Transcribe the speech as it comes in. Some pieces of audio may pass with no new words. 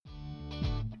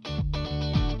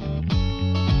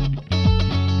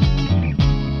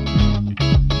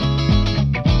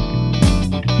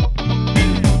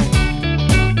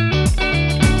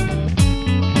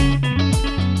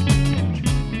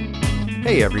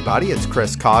Hey everybody, it's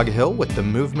Chris Coghill with the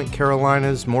Movement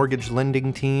Carolinas mortgage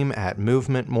lending team at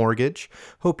Movement Mortgage.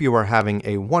 Hope you are having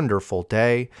a wonderful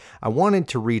day. I wanted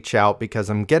to reach out because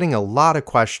I'm getting a lot of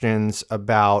questions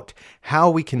about how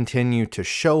we continue to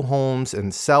show homes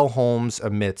and sell homes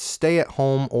amidst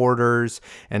stay-at-home orders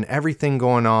and everything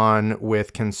going on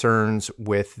with concerns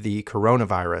with the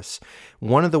coronavirus.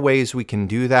 One of the ways we can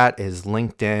do that is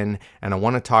LinkedIn, and I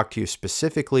want to talk to you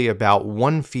specifically about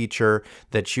one feature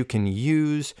that you can use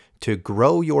to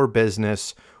grow your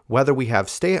business, whether we have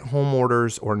stay-at-home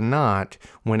orders or not,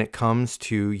 when it comes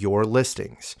to your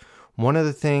listings. One of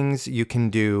the things you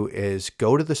can do is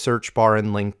go to the search bar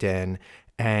in LinkedIn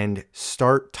and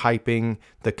start typing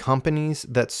the companies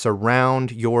that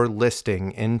surround your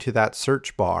listing into that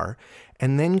search bar,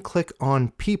 and then click on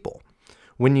people.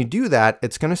 When you do that,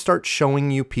 it's going to start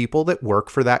showing you people that work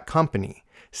for that company.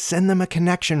 Send them a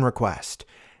connection request.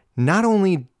 Not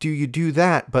only do you do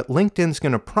that, but LinkedIn's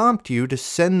going to prompt you to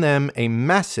send them a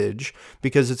message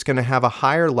because it's going to have a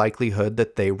higher likelihood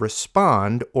that they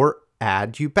respond or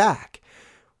add you back.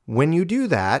 When you do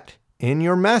that, in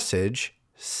your message,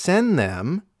 send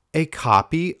them a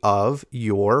copy of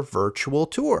your virtual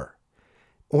tour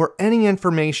or any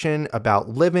information about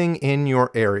living in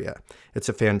your area. It's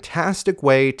a fantastic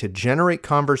way to generate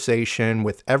conversation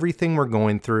with everything we're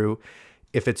going through.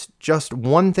 If it's just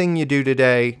one thing you do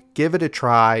today, give it a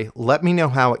try. Let me know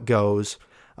how it goes.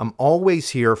 I'm always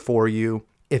here for you.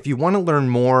 If you want to learn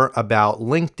more about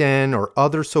LinkedIn or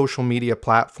other social media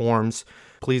platforms,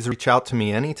 please reach out to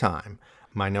me anytime.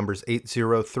 My number is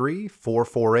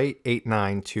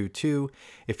 803-448-8922.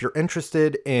 If you're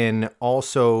interested in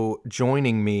also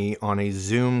joining me on a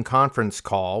Zoom conference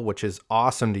call, which is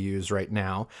awesome to use right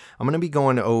now, I'm going to be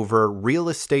going over real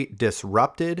estate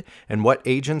disrupted and what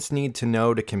agents need to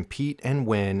know to compete and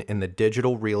win in the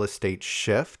digital real estate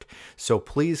shift. So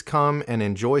please come and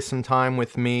enjoy some time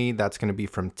with me. That's going to be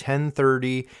from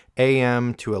 10:30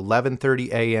 a.m. to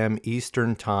 11:30 a.m.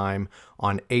 Eastern Time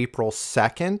on April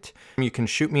 2nd. You can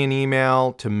shoot me an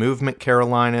email to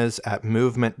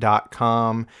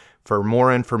movementcarolinas@movement.com. For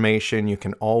more information, you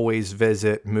can always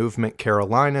visit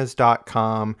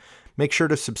movementcarolinas.com. Make sure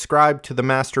to subscribe to the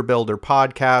Master Builder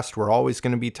podcast. We're always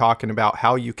going to be talking about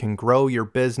how you can grow your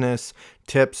business,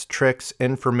 tips, tricks,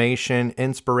 information,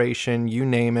 inspiration, you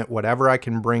name it, whatever I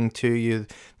can bring to you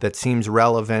that seems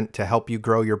relevant to help you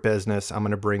grow your business, I'm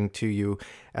going to bring to you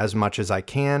as much as I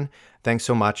can. Thanks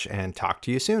so much and talk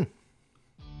to you soon.